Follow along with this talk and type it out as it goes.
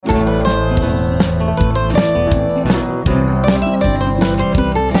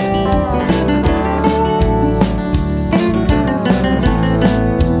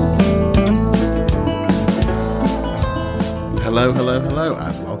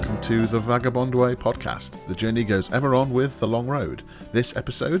welcome to the Vagabond Way podcast. The journey goes ever on with the long road. This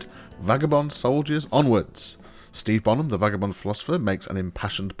episode, Vagabond Soldiers Onwards. Steve Bonham, the Vagabond philosopher, makes an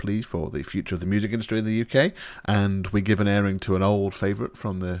impassioned plea for the future of the music industry in the UK, and we give an airing to an old favourite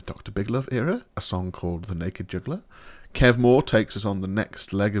from the Dr. Biglove era, a song called The Naked Juggler. Kev Moore takes us on the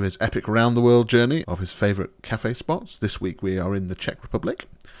next leg of his epic round-the-world journey of his favourite cafe spots. This week we are in the Czech Republic.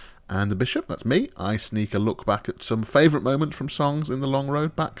 And the Bishop, that's me, I sneak a look back at some favourite moments from songs in the Long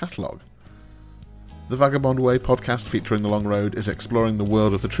Road back catalogue. The Vagabond Way podcast featuring the Long Road is exploring the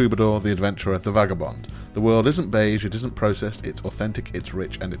world of the troubadour, the adventurer, the vagabond. The world isn't beige, it isn't processed, it's authentic, it's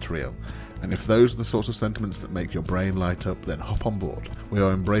rich, and it's real. And if those are the sorts of sentiments that make your brain light up, then hop on board. We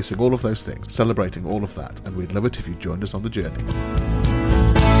are embracing all of those things, celebrating all of that, and we'd love it if you joined us on the journey.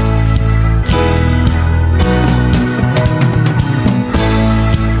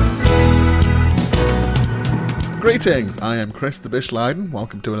 Greetings, I am Chris the Bish Leiden.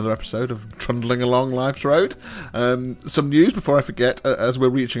 Welcome to another episode of Trundling Along Life's Road. Some news before I forget, as we're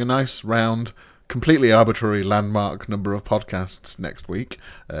reaching a nice round, completely arbitrary landmark number of podcasts next week.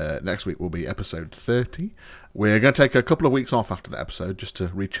 Next week will be episode 30. We're going to take a couple of weeks off after that episode just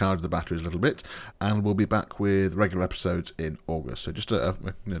to recharge the batteries a little bit, and we'll be back with regular episodes in August, so just 2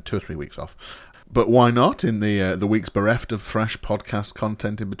 or 3 weeks off. But why not, in the weeks bereft of fresh podcast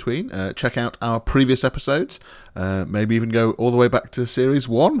content in between? Check out our previous episodes, maybe even go all the way back to Series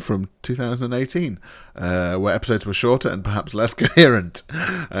 1 from 2018, where episodes were shorter and perhaps less coherent.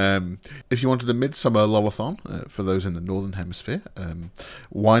 If you wanted a midsummer lullathon, for those in the Northern Hemisphere,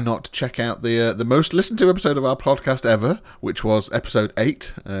 why not check out the most listened to episode of our podcast ever, which was episode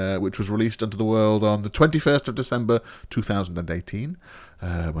 8, which was released unto the world on the 21st of December 2018.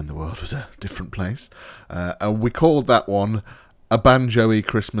 When the world was a different place. And we called that one A Banjo-y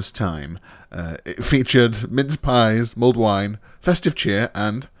Christmas Time. It featured mince pies, mulled wine, festive cheer,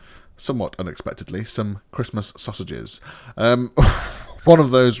 and, somewhat unexpectedly, some Christmas sausages. One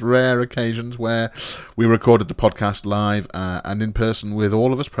of those rare occasions where we recorded the podcast live and in person with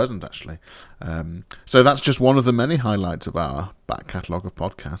all of us present, actually. So that's just one of the many highlights of our back catalogue of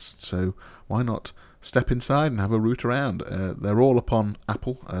podcasts. So why not step inside and have a root around? They're all upon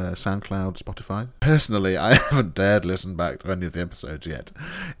Apple, SoundCloud, Spotify. Personally, I haven't dared listen back to any of the episodes yet.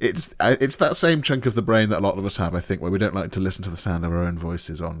 It's that same chunk of the brain that a lot of us have, I think, where we don't like to listen to the sound of our own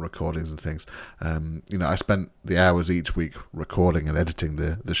voices on recordings and things. I spent the hours each week recording and editing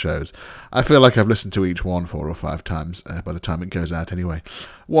the shows. I feel like I've listened to each one 4 or 5 times by the time it goes out anyway.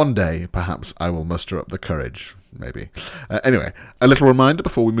 One day, perhaps, I will muster up the courage. Maybe. Anyway, a little reminder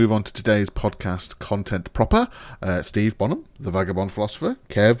before we move on to today's podcast content proper. Steve Bonham, the Vagabond philosopher,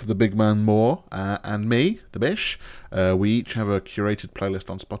 Kev, the big man Moore, and me, the Bish. We each have a curated playlist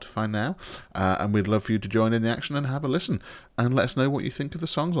on Spotify now, and we'd love for you to join in the action and have a listen, and let us know what you think of the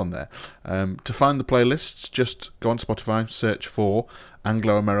songs on there. To find the playlists, just go on Spotify, search for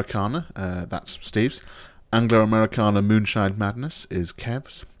Anglo-Americana, that's Steve's. Anglo-Americana Moonshine Madness is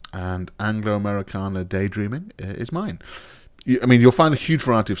Kev's. And Anglo-Americana Daydreaming is mine. You'll find a huge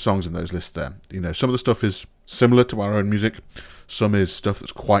variety of songs in those lists there. Some of the stuff is similar to our own music. Some is stuff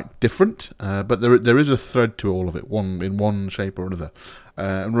that's quite different. But there is a thread to all of it, in one shape or another.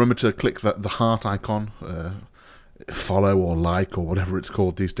 And remember to click the heart icon, follow or like or whatever it's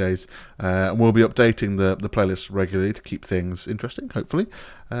called these days. And we'll be updating the playlist regularly to keep things interesting, hopefully.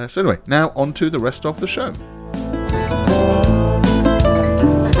 So anyway, now on to the rest of the show.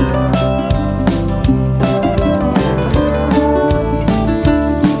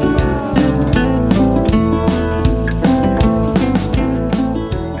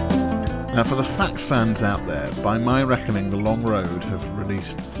 Now, for the fact fans out there, by my reckoning, The Long Road have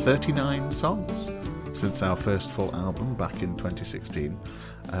released 39 songs since our first full album back in 2016.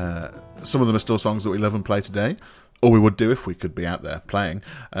 Some of them are still songs that we love and play today, or we would do if we could be out there playing.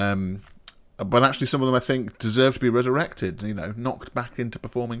 But actually, some of them, I think, deserve to be resurrected, knocked back into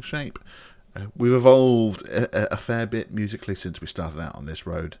performing shape. We've evolved a fair bit musically since we started out on this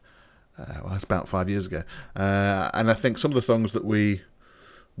road. It's about 5 years ago. And I think some of the songs that we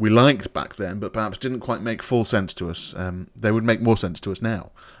liked back then, but perhaps didn't quite make full sense to us, they would make more sense to us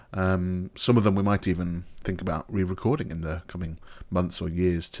now. Some of them we might even think about re-recording in the coming months or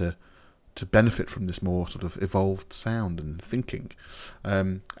years to benefit from this more sort of evolved sound and thinking.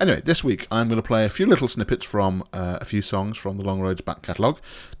 Anyway, this week I'm going to play a few little snippets from a few songs from the Long Road's back catalogue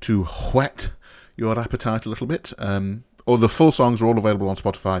to whet your appetite a little bit. Or the full songs are all available on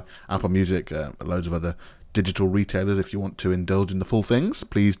Spotify, Apple Music, loads of other digital retailers. If you want to indulge in the full things,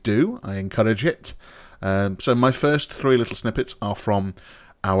 please do. I encourage it. So my first 3 little snippets are from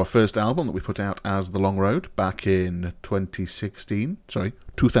our first album that we put out as The Long Road back in 2016,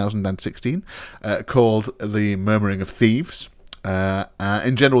 called The Murmuring of Thieves.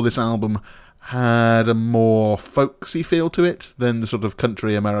 In general, this album had a more folksy feel to it than the sort of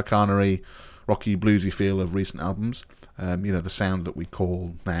country, Americana-y, rocky, bluesy feel of recent albums. The sound that we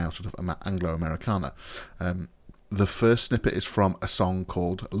call now sort of Anglo-Americana. The first snippet is from a song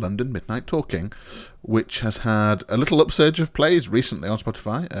called London Midnight Talking, which has had a little upsurge of plays recently on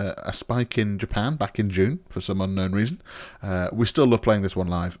Spotify, a spike in Japan back in June for some unknown reason. We still love playing this one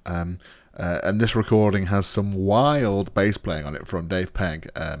live, and this recording has some wild bass playing on it from Dave Pegg.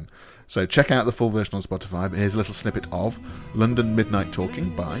 So check out the full version on Spotify, but here's a little snippet of London Midnight Talking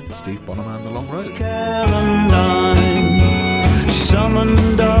by Steve Bonham and The Long Road. Caroline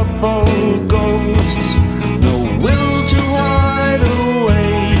summoned up old ghosts, no will to hide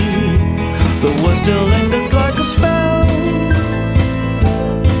away. The words still lingered like a spell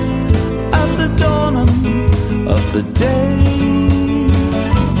at the dawning of the day.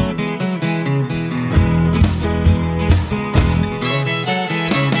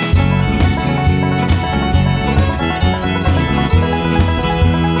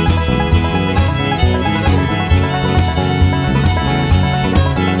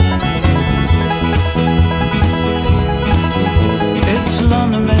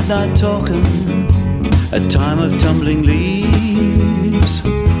 Midnight talking, a time of tumbling leaves,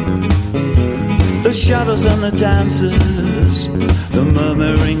 the shadows and the dances, the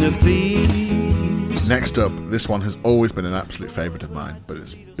murmuring of thieves. Next up, this one has always been an absolute favourite of mine, but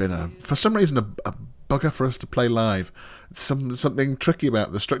it's been for some reason a bugger for us to play live. Something tricky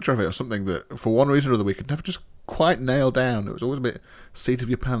about the structure of it, or something that for one reason or other we could never just quite nail down. It was always a bit seat of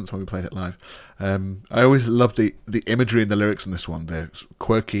your pants when we played it live. I always loved the imagery and the lyrics in this one. They're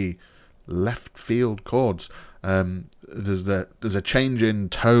quirky left field chords. There's a change in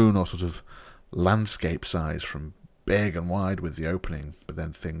tone or sort of landscape size from big and wide with the opening, but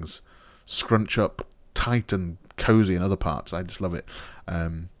then things scrunch up tight and cozy in other parts. I just love it.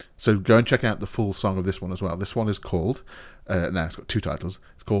 So go and check out the full song of this one as well. This one is called, it's got two titles.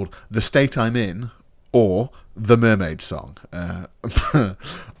 It's called The State I'm In, or The Mermaid Song.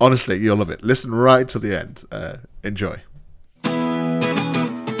 Honestly, you'll love it. Listen right to the end. Enjoy.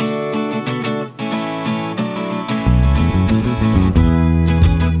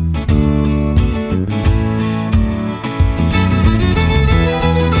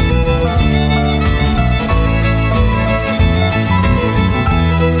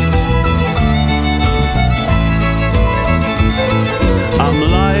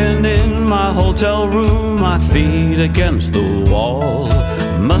 Hotel room, my feet against the wall.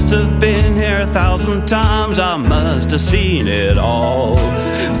 Must have been here 1,000 times, I must have seen it all.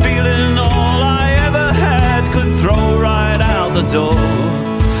 Feeling all I ever had could throw right out the door.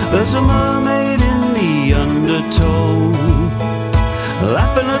 There's a mermaid in the undertow,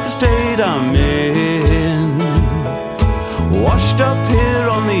 laughing at the state I'm in. Washed up here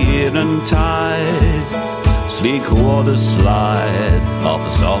on the evening tide, sleek water slide off a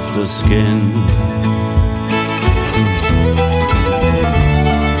softer skin.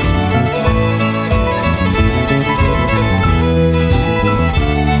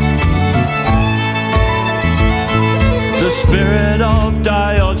 The spirit of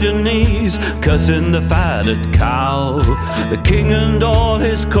Diogenes cursing the fatted cow. The king and all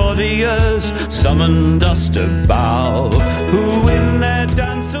his courtiers summoned us to bow. Who in their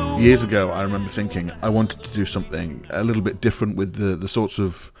dance... Years ago, I remember thinking I wanted to do something a little bit different with the sorts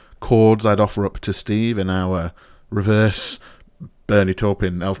of chords I'd offer up to Steve in our reverse Bernie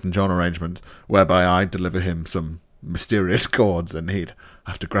Taupin Elton John arrangement, whereby I'd deliver him some mysterious chords and he'd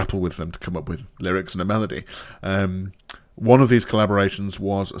have to grapple with them to come up with lyrics and a melody. One of these collaborations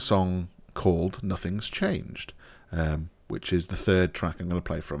was a song called Nothing's Changed, which is the third track I'm going to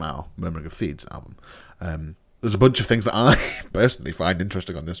play from our Murmuring of Thieves album. There's a bunch of things that I personally find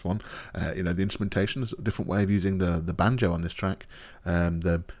interesting on this one. The instrumentation is a different way of using the banjo on this track.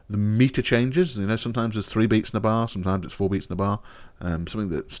 The meter changes. Sometimes there's 3 beats in a bar, sometimes it's 4 beats in a bar. Something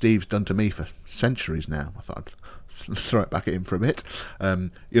that Steve's done to me for centuries now. I thought I'd throw it back at him for a bit.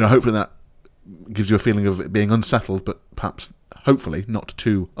 Hopefully that gives you a feeling of it being unsettled, but perhaps, hopefully, not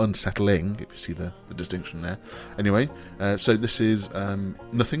too unsettling, if you see the distinction there. Anyway, so this is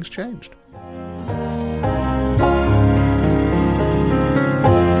Nothing's Changed.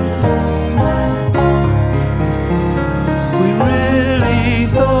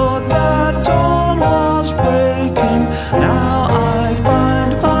 Thought that dawn was breaking. Now I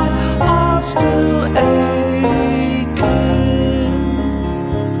find my heart still aching.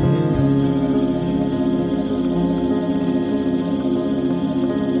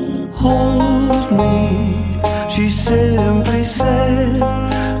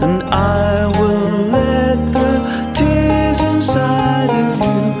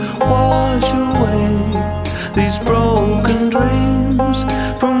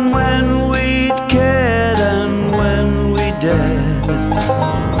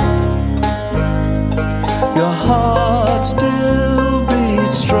 your heart still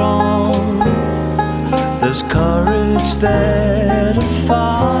beats strong. There's courage there to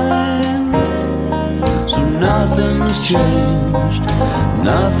find. So nothing's changed,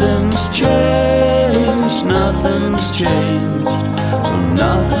 nothing's changed, nothing's changed. So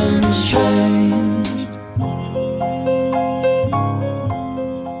nothing's changed.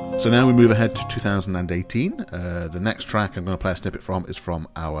 So now we move ahead to 2018. The next track I'm going to play a snippet from is from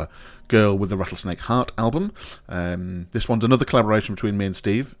our Girl with the Rattlesnake Heart album. This one's another collaboration between me and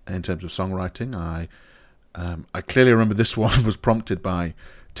Steve in terms of songwriting. I clearly remember this one was prompted by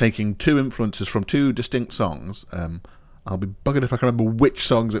taking two influences from two distinct songs. I'll be buggered if I can remember which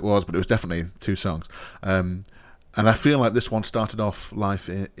songs it was, but it was definitely two songs. And I feel like this one started off life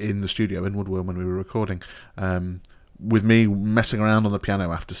in the studio in Woodworm when we were recording, with me messing around on the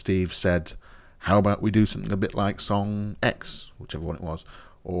piano after Steve said, how about we do something a bit like song X, whichever one it was,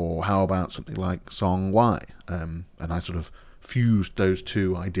 or how about something like song Y? And I sort of fused those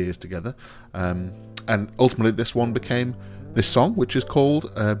two ideas together. And ultimately this one became this song, which is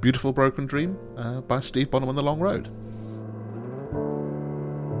called Beautiful Broken Dream by Steve Bonham and the Long Road.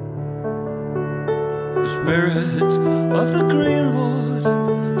 The spirit of the greenwood,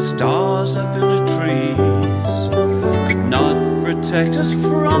 the stars up in the trees, could not protect us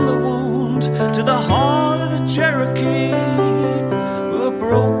from the wound to the heart of the Cherokee. We were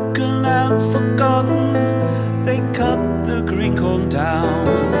broken and forgotten. They cut the green corn down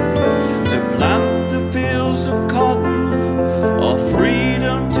to plant the fields of cotton, or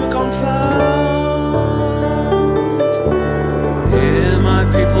freedom to confound. Hear my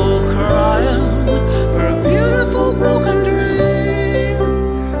people crying for a beautiful broken dream,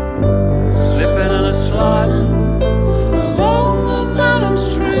 slipping and a sliding along the mountain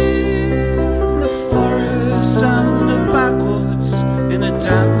stream, the forest and the backwoods, in the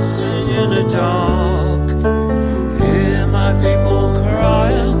dancing in the dark. Hear my people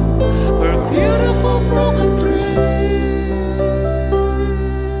crying for a beautiful broken dream.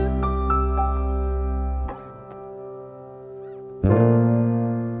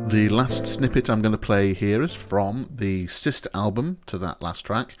 The last snippet I'm going to play here is from the sister album to that last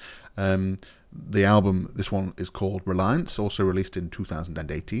track. The album, this one is called Reliance, also released in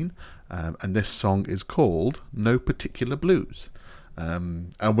 2018, and this song is called No Particular Blues.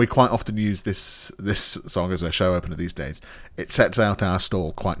 And we quite often use this song as a show opener these days. It sets out our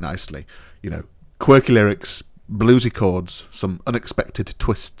stall quite nicely. You know, quirky lyrics, bluesy chords, some unexpected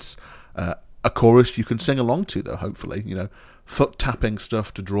twists, a chorus you can sing along to, though, hopefully, you know, foot-tapping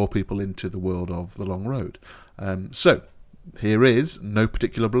stuff to draw people into the world of The Long Road. So, here is No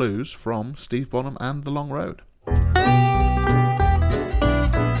Particular Blues from Steve Bonham and The Long Road.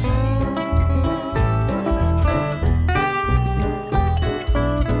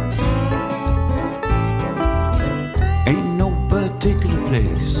 Ain't no particular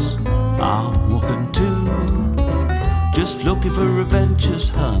place I'm walking to, just looking for adventures,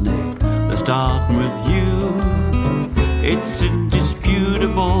 honey, let's start with you. It's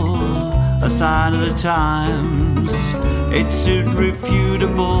indisputable, a sign of the times. It's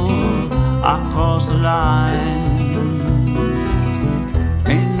irrefutable, I cross the line.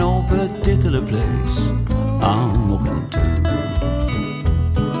 Ain't no particular place I'm walking to.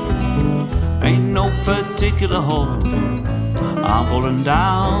 Ain't no particular hole I'm falling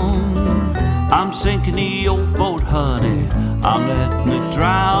down. I'm sinking the old boat, honey, I'm letting it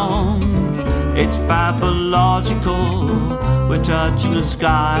drown. It's pathological, we're touching the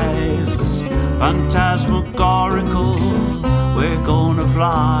skies. Phantasmagorical, we're gonna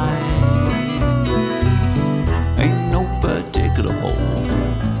fly. Ain't no particular hole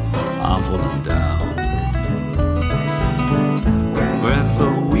I'm falling down. Wherever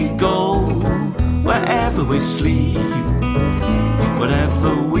we go, wherever we sleep,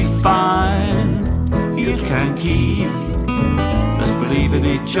 whatever we find, you can keep. Let's believe in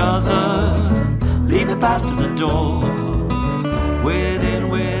each other, leave the past at the door. Within,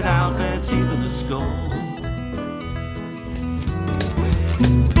 without, let's even the score.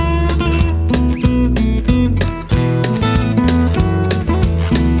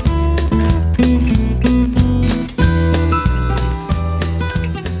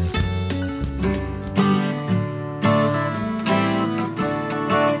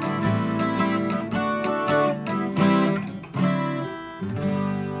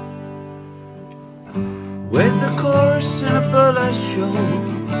 With the chorus in a burlesque show,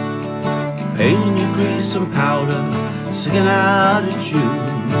 paint your grease and powder, singing out at you.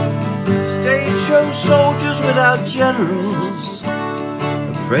 Stage show soldiers without generals,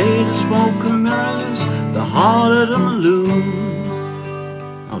 afraid of smoke and mirrors, the harlot and the loon.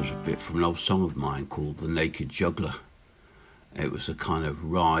 I was a bit from an old song of mine called The Naked Juggler. It was a kind of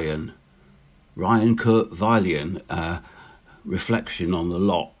Ryan Kurtweilian reflection on the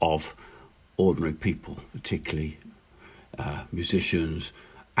lot of ordinary people, particularly musicians,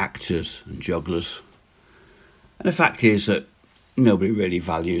 actors and jugglers. And the fact is that nobody really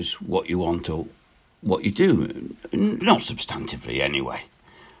values what you want or what you do, not substantively anyway.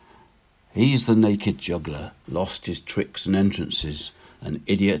 He's the naked juggler, lost his tricks and entrances, an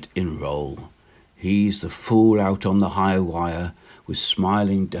idiot in role. He's the fool out on the high wire with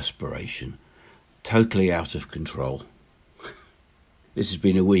smiling desperation, totally out of control. This has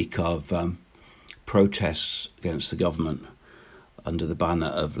been a week of protests against the government under the banner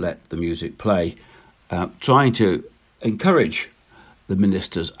of Let the Music Play, trying to encourage the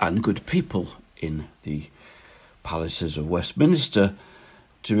ministers and good people in the palaces of Westminster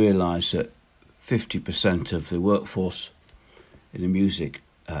to realise that 50% of the workforce in the music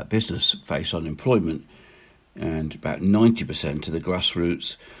business face unemployment, and about 90% of the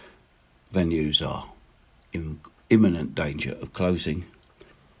grassroots venues are in imminent danger of closing.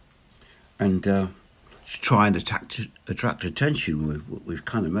 And to try and attract attention, we've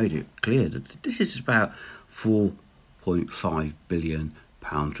kind of made it clear that this is about £4.5 billion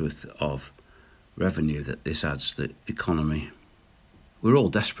worth of revenue that this adds to the economy. We're all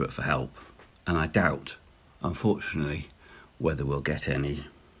desperate for help, and I doubt, unfortunately, whether we'll get any.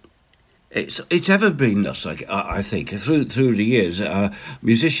 It's ever been thus, I think, through the years.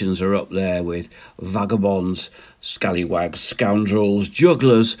 Musicians are up there with vagabonds, scallywags, scoundrels,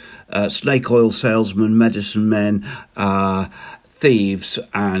 jugglers, snake oil salesmen, medicine men, thieves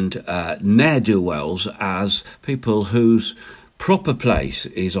and ne'er-do-wells as people whose proper place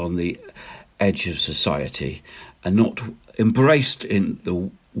is on the edge of society and not embraced in the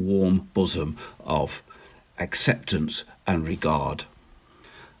warm bosom of acceptance and regard.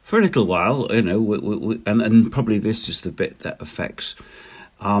 For a little while, and probably this is the bit that affects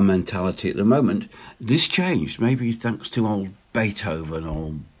our mentality at the moment, this changed, maybe thanks to old Beethoven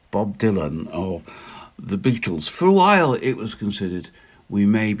or Bob Dylan or the Beatles. For a while it was considered we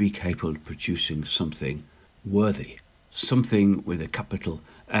may be capable of producing something worthy, something with a capital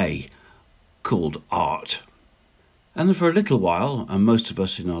A, called art. And for a little while, and most of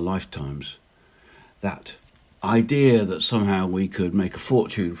us in our lifetimes, that idea that somehow we could make a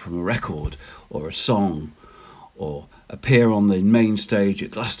fortune from a record or a song or appear on the main stage at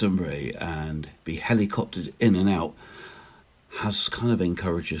Glastonbury and be helicoptered in and out has kind of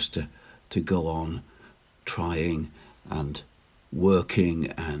encouraged us to go on trying and working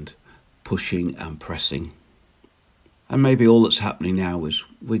and pushing and pressing. And maybe all that's happening now is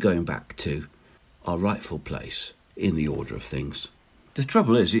we're going back to our rightful place in the order of things. The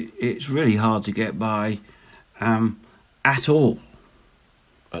trouble is, it's really hard to get by at all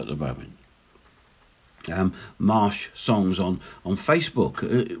at the moment. Marsh Songs on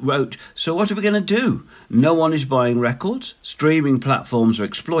Facebook wrote, "So what are we going to do? No one is buying records, streaming platforms are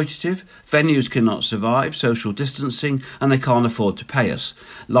exploitative, venues cannot survive, social distancing, and they can't afford to pay us.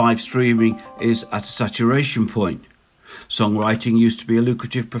 Live streaming is at a saturation point. Songwriting used to be a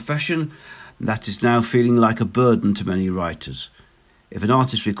lucrative profession, that is now feeling like a burden to many writers. If an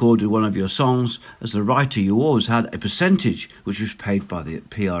artist recorded one of your songs, as the writer you always had a percentage which was paid by the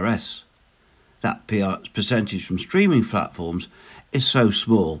PRS. That percentage from streaming platforms is so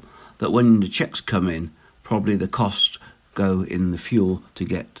small that when the checks come in, probably the costs go in the fuel to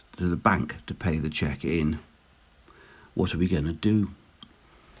get to the bank to pay the check in. What are we going to do?"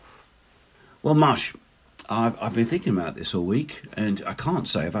 Well, Marsh, I've been thinking about this all week, and I can't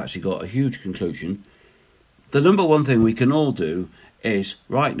say I've actually got a huge conclusion. The number one thing we can all do is,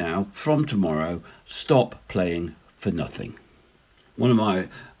 right now, from tomorrow, stop playing for nothing. One of my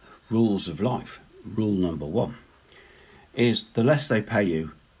rules of life, rule number one, is the less they pay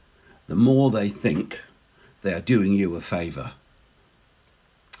you, the more they think they are doing you a favour.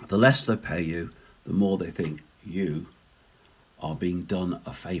 The less they pay you, the more they think you are being done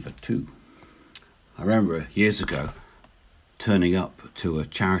a favour to. I remember years ago turning up to a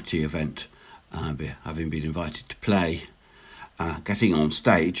charity event, having been invited to play, getting on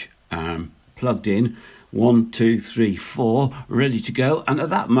stage, plugged in, 1, 2, 3, 4, ready to go. And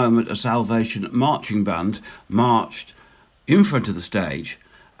at that moment, a Salvation marching band marched in front of the stage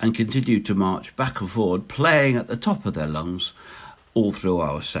and continued to march back and forward, playing at the top of their lungs all through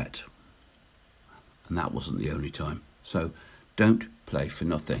our set. And that wasn't the only time. So don't play for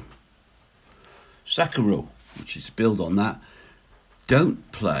nothing. Second rule, which is to build on that,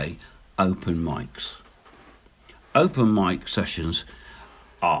 don't play open mics. Open mic sessions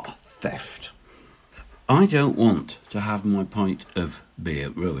are theft. I don't want to have my pint of beer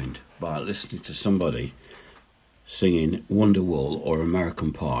ruined by listening to somebody singing Wonderwall or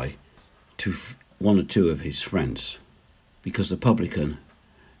American Pie to one or two of his friends, because the publican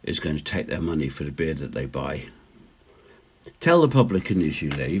is going to take their money for the beer that they buy. Tell the publican as you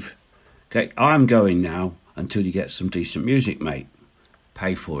leave, okay, I'm going now until you get some decent music, mate.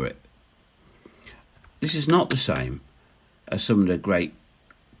 Pay for it. This is not the same as some of the great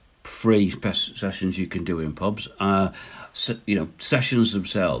free sessions you can do in pubs. Sessions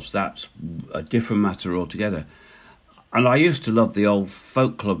themselves, that's a different matter altogether. And I used to love the old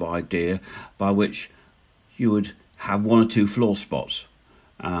folk club idea by which you would have one or two floor spots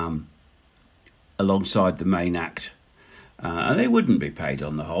alongside the main act. And they wouldn't be paid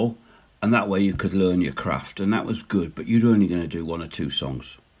on the whole. And that way you could learn your craft. And that was good, but you're only going to do one or two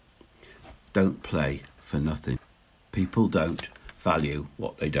songs. Don't play for nothing. People don't value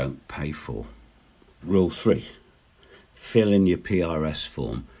what they don't pay for. Rule 3. Fill in your PRS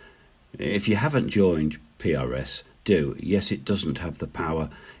form. If you haven't joined PRS, do. Yes, it doesn't have the power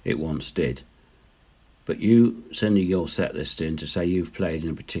it once did. But you sending your set list in to say you've played in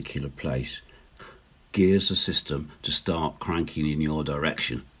a particular place gears the system to start cranking in your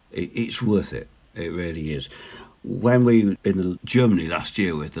direction. It's worth it. It really is. When we were in Germany last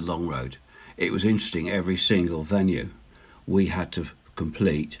year with the Long Road, it was interesting. Every single venue we had to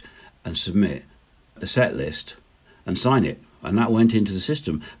complete and submit the set list and sign it, and that went into the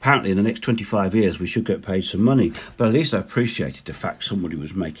system. Apparently in the next 25 years we should get paid some money, but at least I appreciated the fact somebody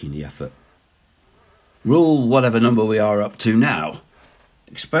was making the effort. Rule whatever number we are up to now.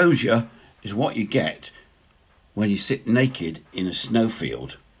 Exposure is what you get when you sit naked in a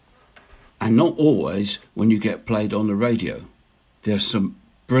snowfield, and not always when you get played on the radio. There's some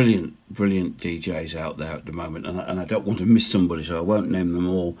brilliant DJs out there at the moment, and I don't want to miss somebody, so I won't name them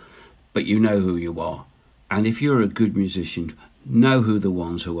all, but you know who you are. And if you're a good musician, know who the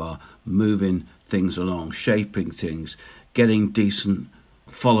ones who are moving things along, shaping things, getting decent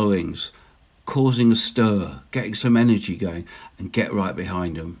followings, causing a stir, getting some energy going, and get right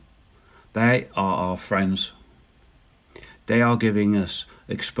behind them. They are our friends. They are giving us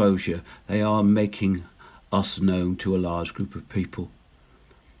exposure. They are making us known to a large group of people.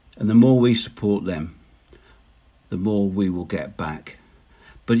 And the more we support them, the more we will get back.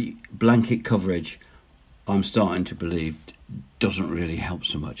 But blanket coverage, I'm starting to believe, doesn't really help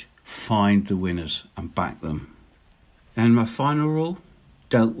so much. Find the winners and back them. And my final rule,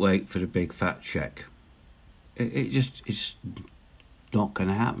 don't wait for the big fat check. It's not going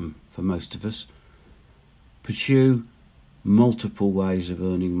to happen for most of us. Pursue multiple ways of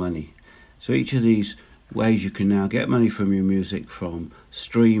earning money. So each of these ways you can now get money from your music, from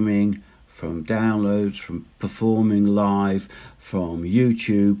streaming, from downloads, from performing live, from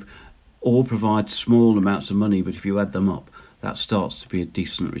YouTube, all provide small amounts of money, but if you add them up, that starts to be a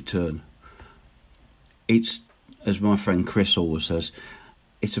decent return. It's, as my friend Chris always says,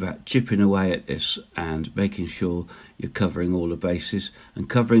 it's about chipping away at this and making sure you're covering all the bases and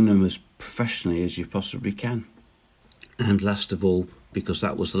covering them as professionally as you possibly can. And last of all, because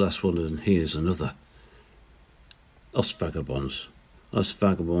that was the last one and here's another, us vagabonds, us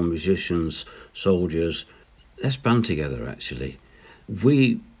vagabond musicians, soldiers, let's band together actually.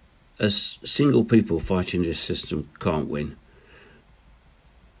 We, as single people fighting this system, can't win.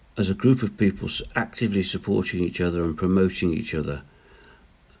 As a group of people actively supporting each other and promoting each other,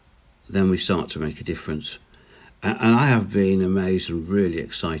 then we start to make a difference. And I have been amazed and really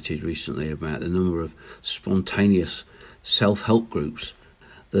excited recently about the number of spontaneous self-help groups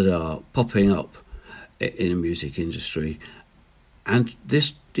that are popping up in the music industry. And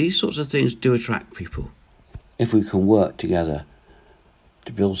these sorts of things do attract people if we can work together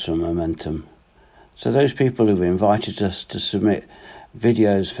to build some momentum. So those people who've invited us to submit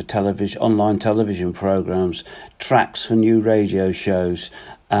videos for television, online television programs, tracks for new radio shows,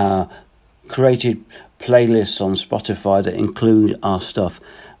 created playlists on Spotify that include our stuff,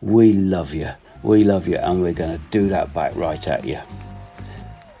 we love you. We love you, and we're going to do that back right at you.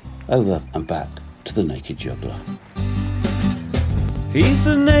 Over and back to the Naked Juggler. He's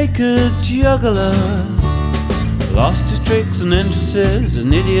the naked juggler, lost his tricks and entrances,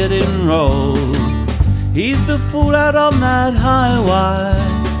 an idiot in role. He's the fool out on that highway,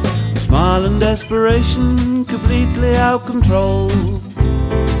 smile and desperation, completely out control.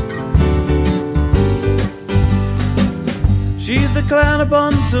 She's the clown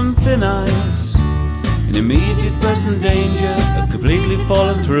upon some thin ice, in immediate present danger of completely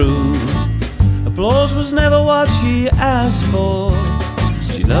falling through. Applause was never what she asked for.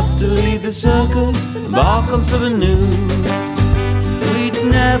 She loved to leave the circus, embark on something new.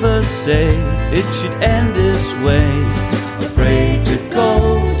 We'd never say it should end this way. Afraid to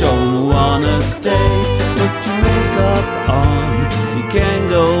go, don't wanna stay. Put your makeup on, you can't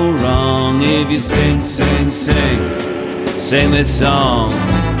go wrong if you sing, sing, sing. Sing this song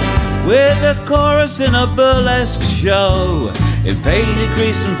with a chorus in a burlesque show, in painted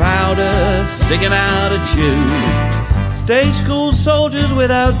grease and powder, singing out of tune. Stage school soldiers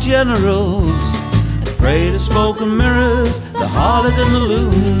without generals, afraid of smoke and mirrors, they're harder than the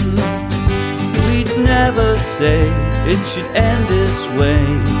loon. We'd never say it should end this way.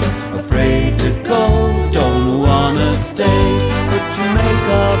 Afraid to go, don't wanna stay. Put your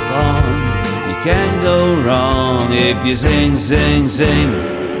makeup on, you can't go wrong if you sing, sing,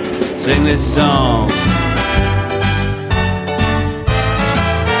 sing. Sing this song.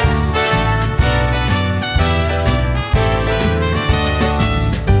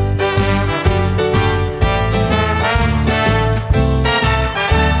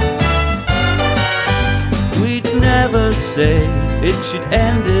 We'd never say it should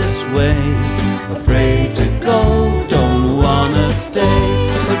end this way. Afraid to go, don't wanna stay.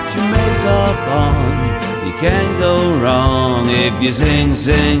 Put your makeup on, you can't go wrong if you sing,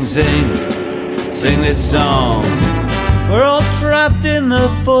 sing, sing. Sing this song. We're all trapped in the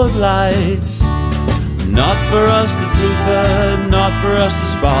footlights, not for us to trooper, not for us to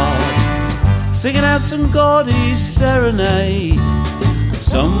spot. Singing out some gaudy serenade,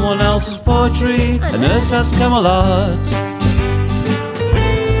 someone else's poetry, and us has come a lot.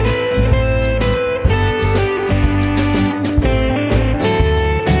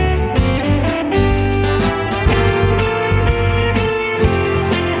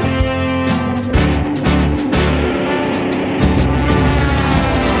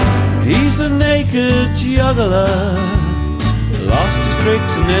 He's the naked juggler, lost his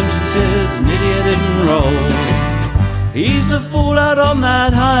tricks and entrances, an idiot in roll. He's the fool out on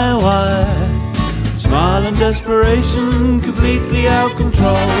that highway, smile and desperation, completely out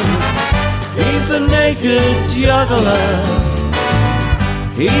control. He's the naked juggler,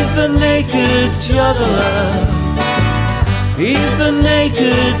 he's the naked juggler, he's the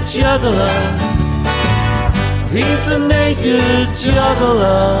naked juggler, he's the naked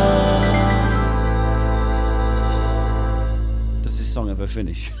juggler. Does this song ever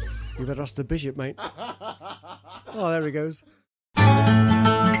finish? You better ask the bishop, mate. Oh, there he goes.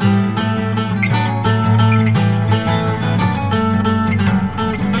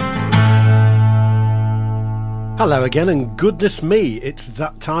 Hello again, and goodness me, it's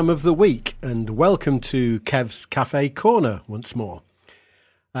that time of the week, and welcome to Kev's Cafe Corner once more.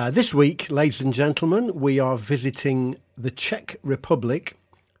 This week, ladies and gentlemen, we are visiting the Czech Republic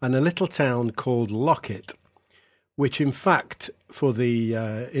and a little town called Lockett, which in fact, for the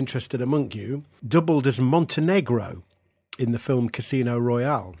interested among you, doubled as Montenegro in the film Casino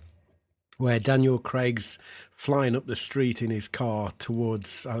Royale, where Daniel Craig's flying up the street in his car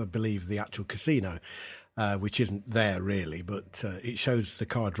towards, I believe, the actual casino, which isn't there really, but it shows the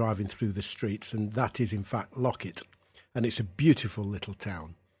car driving through the streets, and that is in fact Lockett. And it's a beautiful little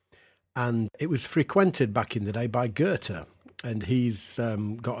town. And it was frequented back in the day by Goethe, and he's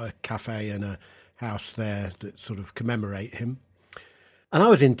got a cafe and a house there that sort of commemorate him. And I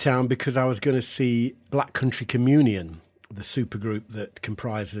was in town because I was going to see Black Country Communion, the supergroup that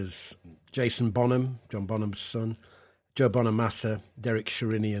comprises Jason Bonham, John Bonham's son, Joe Bonamassa, Derek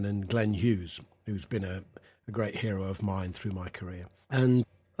Sherinian and Glenn Hughes, who's been a great hero of mine through my career. And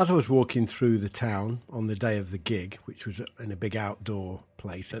as I was walking through the town on the day of the gig, which was in a big outdoor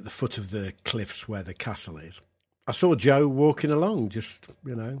place at the foot of the cliffs where the castle is, I saw Joe walking along, just,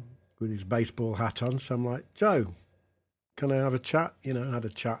 with his baseball hat on. So I'm like, Joe, can I have a chat? I had a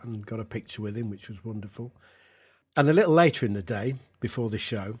chat and got a picture with him, which was wonderful. And a little later in the day, before the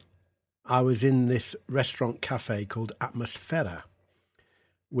show, I was in this restaurant cafe called Atmosfera,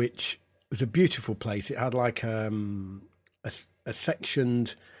 which was a beautiful place. It had like a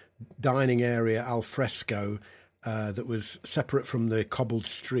sectioned dining area al fresco that was separate from the cobbled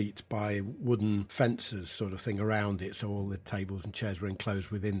street by wooden fences sort of thing around it. So all the tables and chairs were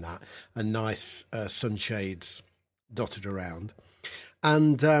enclosed within that, and nice sunshades dotted around.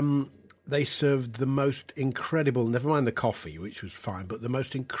 And they served the most incredible, never mind the coffee, which was fine, but the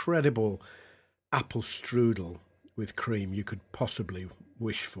most incredible apple strudel with cream you could possibly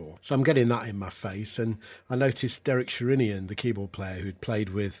wish for. So I'm getting that in my face, and I noticed Derek Sherinian, the keyboard player who'd played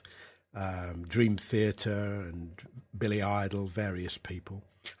with Dream Theater and Billy Idol, various people,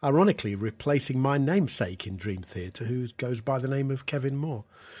 ironically replacing my namesake in Dream Theater, who goes by the name of Kevin Moore.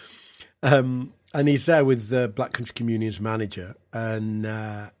 And he's there with the Black Country Communion's manager, and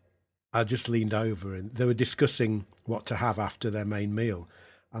I just leaned over and they were discussing what to have after their main meal.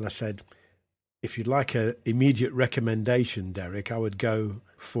 And I said, if you'd like an immediate recommendation, Derek, I would go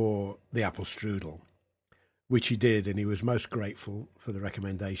for the apple strudel, which he did, and he was most grateful for the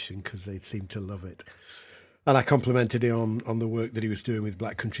recommendation because they seemed to love it. And I complimented him on the work that he was doing with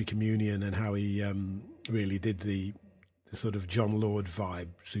Black Country Communion and how he really did the sort of John Lord vibe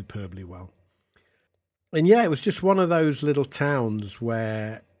superbly well. And yeah, it was just one of those little towns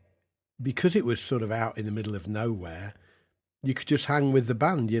where, because it was sort of out in the middle of nowhere, you could just hang with the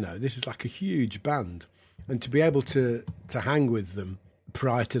band, you know. This is like a huge band. And to be able to hang with them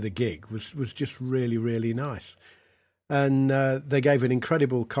prior to the gig was just really, really nice. And they gave an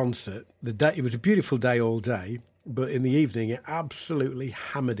incredible concert. It was a beautiful day all day, but in the evening it absolutely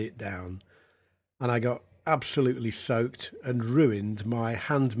hammered it down. And I got absolutely soaked and ruined my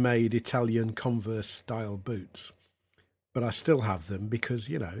handmade Italian Converse-style boots. But I still have them because,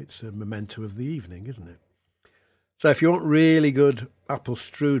 you know, it's a memento of the evening, isn't it? So if you want really good apple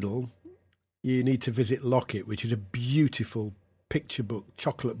strudel, you need to visit Locket, which is a beautiful picture book,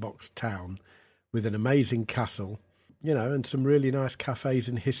 chocolate box town with an amazing castle, you know, and some really nice cafes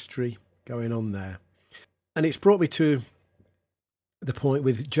and history going on there. And it's brought me to the point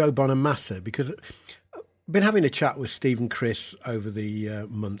with Joe Bonamassa, because I've been having a chat with Steve and Chris over the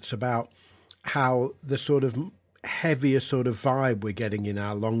months about how the sort of heavier sort of vibe we're getting in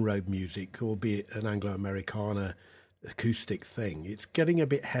our long road music, albeit an Anglo-Americana acoustic thing, it's getting a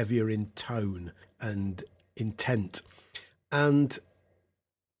bit heavier in tone and intent. And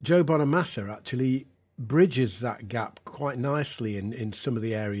Joe Bonamassa actually bridges that gap quite nicely in some of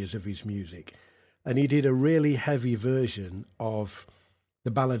the areas of his music. And he did a really heavy version of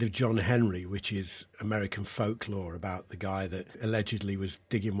the Ballad of John Henry, which is American folklore about the guy that allegedly was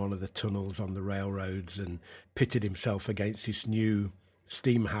digging one of the tunnels on the railroads and pitted himself against this new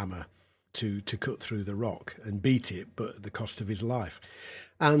steam hammer to cut through the rock and beat it, but at the cost of his life.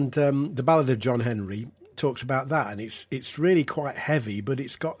 And the Ballad of John Henry talks about that, and it's really quite heavy, but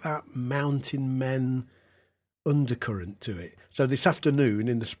it's got that mountain men undercurrent to it. So this afternoon,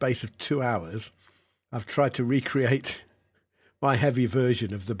 in the space of 2 hours, I've tried to recreate my heavy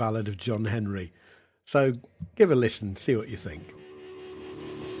version of the Ballad of John Henry. So give a listen, see what you think.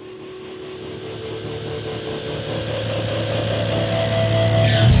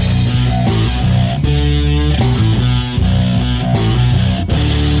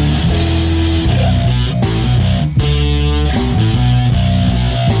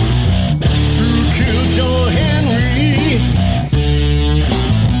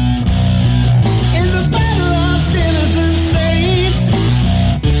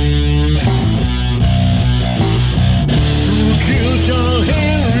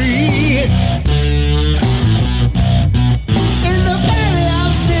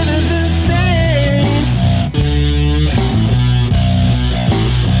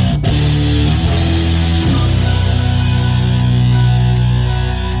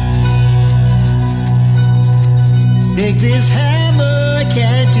 Take this hammer,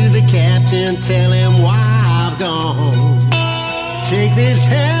 carry it to the captain, tell him why I've gone. Take this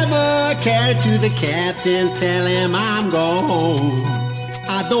hammer, carry it to the captain, tell him I'm gone.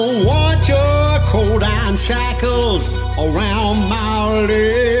 I don't want your cold iron shackles around my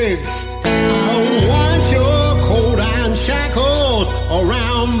legs. I don't want your cold iron shackles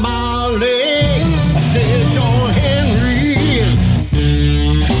around my legs. I said, John Henry,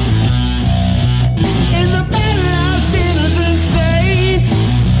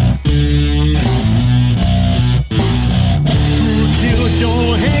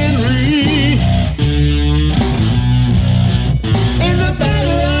 John Henry in the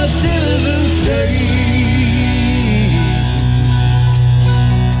battle of sinners and saints.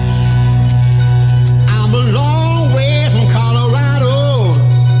 I'm a long way from Colorado,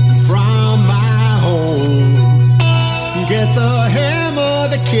 from my home. Get the hammer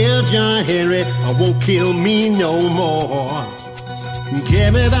that killed John Henry, it won't kill me no more.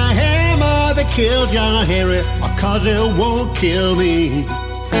 Give me the hammer that killed John Henry, cause it won't kill me.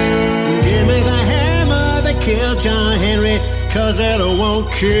 Give me the hammer that killed John Henry, cause it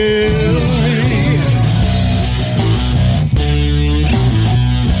won't kill me.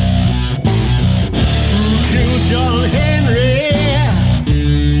 Who killed John Henry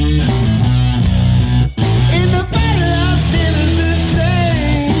in the battle of sinners and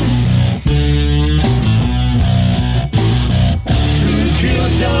saints? Who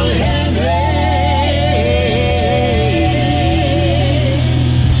killed John Henry?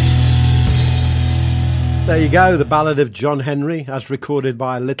 There you go, the Ballad of John Henry, as recorded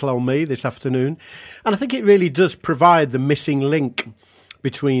by Little Old Me this afternoon. And I think it really does provide the missing link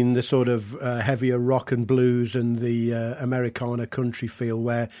between the sort of heavier rock and blues and the Americana country feel,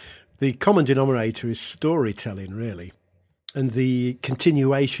 where The common denominator is storytelling, really, and the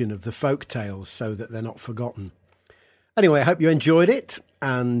continuation of the folk tales so that they're not forgotten. Anyway, I hope you enjoyed it,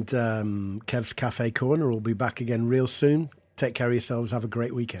 and Kev's Cafe Corner will be back again real soon. Take care of yourselves. Have a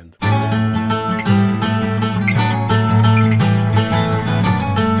great weekend.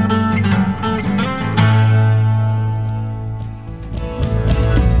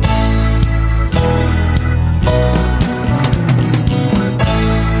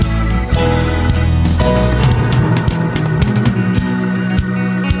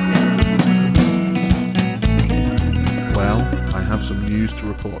 To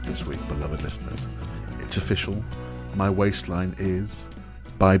report this week, beloved listeners. It's official. My waistline is,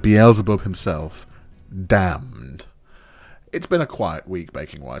 by Beelzebub himself, damned. It's been a quiet week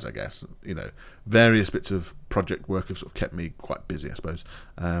baking-wise, I guess. You know, various bits of project work have sort of kept me quite busy, I suppose.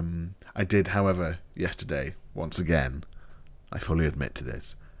 I did, however, yesterday, once again, I fully admit to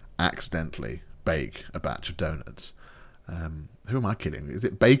this, accidentally bake a batch of donuts. Who am I kidding? Is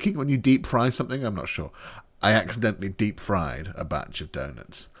it baking when you deep fry something? I'm not sure. I accidentally deep-fried a batch of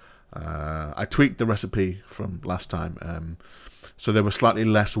donuts. I tweaked the recipe from last time, so they were slightly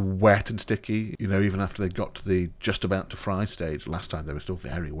less wet and sticky, you know, even after they got to the just about to fry stage. Last time they were still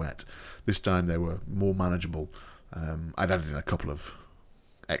very wet. This time they were more manageable. I'd added in a couple of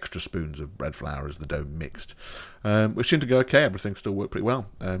extra spoons of bread flour as the dough mixed, which seemed to go okay. Everything still worked pretty well.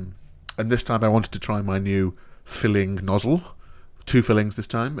 And this time I wanted to try my new filling nozzle. 2 fillings this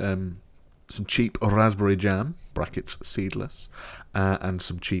time. Some cheap raspberry jam, brackets seedless, and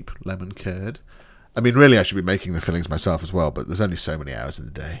some cheap lemon curd. I mean, really, I should be making the fillings myself as well, but there's only so many hours in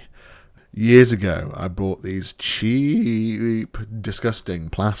the day. Years ago, I bought these cheap, disgusting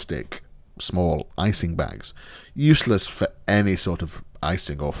plastic small icing bags, useless for any sort of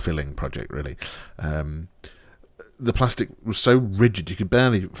icing or filling project, really. The plastic was so rigid you could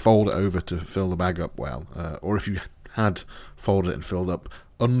barely fold it over to fill the bag up well, or if you had folded it and filled up,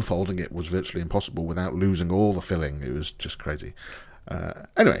 unfolding it was virtually impossible without losing all the filling. It was just crazy.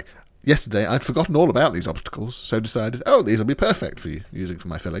 Anyway, yesterday I'd forgotten all about these obstacles, so decided, these will be perfect for using for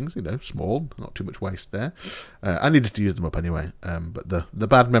my fillings. You know, small, not too much waste there. I needed to use them up anyway, but the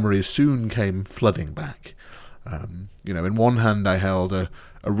bad memories soon came flooding back. You know, in one hand I held a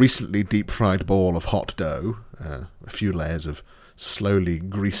recently deep-fried ball of hot dough, a few layers of slowly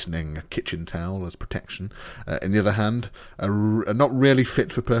greasing a kitchen towel as protection. In the other hand, a not really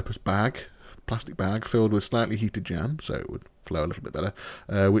fit-for-purpose plastic bag filled with slightly heated jam, so it would flow a little bit better,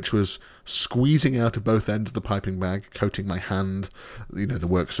 which was squeezing out of both ends of the piping bag, coating my hand, you know, the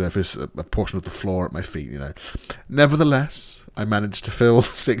work surface, a portion of the floor at my feet, you know. Nevertheless, I managed to fill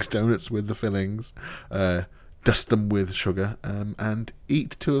 6 donuts with the fillings, dust them with sugar, and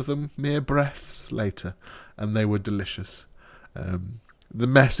eat 2 of them mere breaths later, and they were delicious. The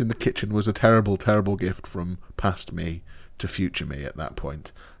mess in the kitchen was a terrible, terrible gift from past me to future me at that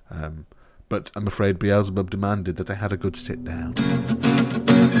point. But I'm afraid Beelzebub demanded that I had a good sit down.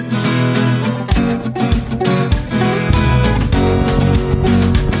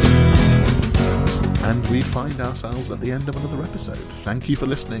 And we find ourselves at the end of another episode. Thank you for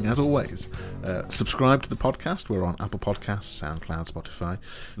listening, as always. Subscribe to the podcast. We're on Apple Podcasts, SoundCloud, Spotify.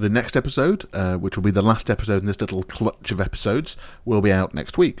 The next episode, which will be the last episode in this little clutch of episodes, will be out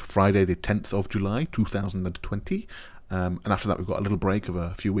next week, Friday the 10th of July, 2020. And after that, we've got a little break of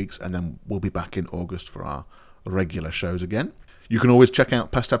a few weeks, and then we'll be back in August for our regular shows again. You can always check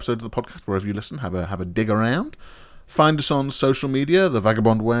out past episodes of the podcast wherever you listen. Have a dig around. Find us on social media, The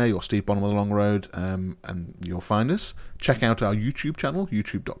Vagabond Way or Steve Bonham of the Long Road, and you'll find us. Check out our YouTube channel,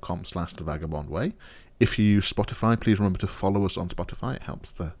 youtube.com/The Vagabond Way. If you use Spotify, please remember to follow us on Spotify. It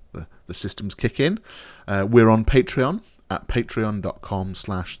helps the systems kick in. We're on Patreon at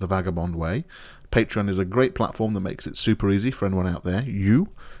patreon.com/The Vagabond Way. Patreon is a great platform that makes it super easy for anyone out there,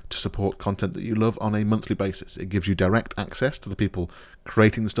 to support content that you love on a monthly basis. It gives you direct access to the people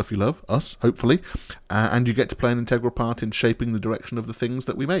creating the stuff you love, us, hopefully, and you get to play an integral part in shaping the direction of the things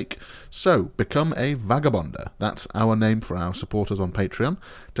that we make. So, become a Vagabonder. That's our name for our supporters on Patreon,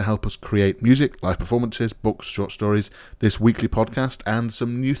 to help us create music, live performances, books, short stories, this weekly podcast, and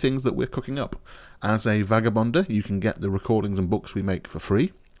some new things that we're cooking up. As a Vagabonder, you can get the recordings and books we make for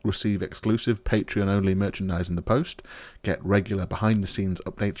free, receive exclusive Patreon-only merchandise in the post, get regular behind-the-scenes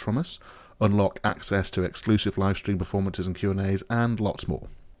updates from us, unlock access to exclusive live-stream performances and Q&As, and lots more.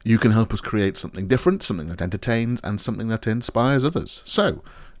 You can help us create something different, something that entertains, and something that inspires others. So,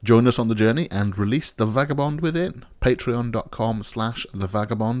 join us on the journey and release the vagabond within. Patreon.com/The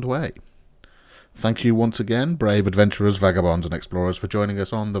Vagabond Way. Thank you once again, brave adventurers, vagabonds and explorers, for joining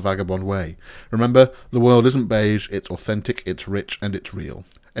us on The Vagabond Way. Remember, the world isn't beige, it's authentic, it's rich, and it's real.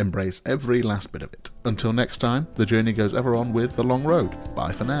 Embrace every last bit of it. Until next time, the journey goes ever on with The Long Road.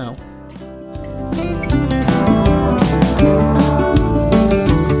 Bye for now.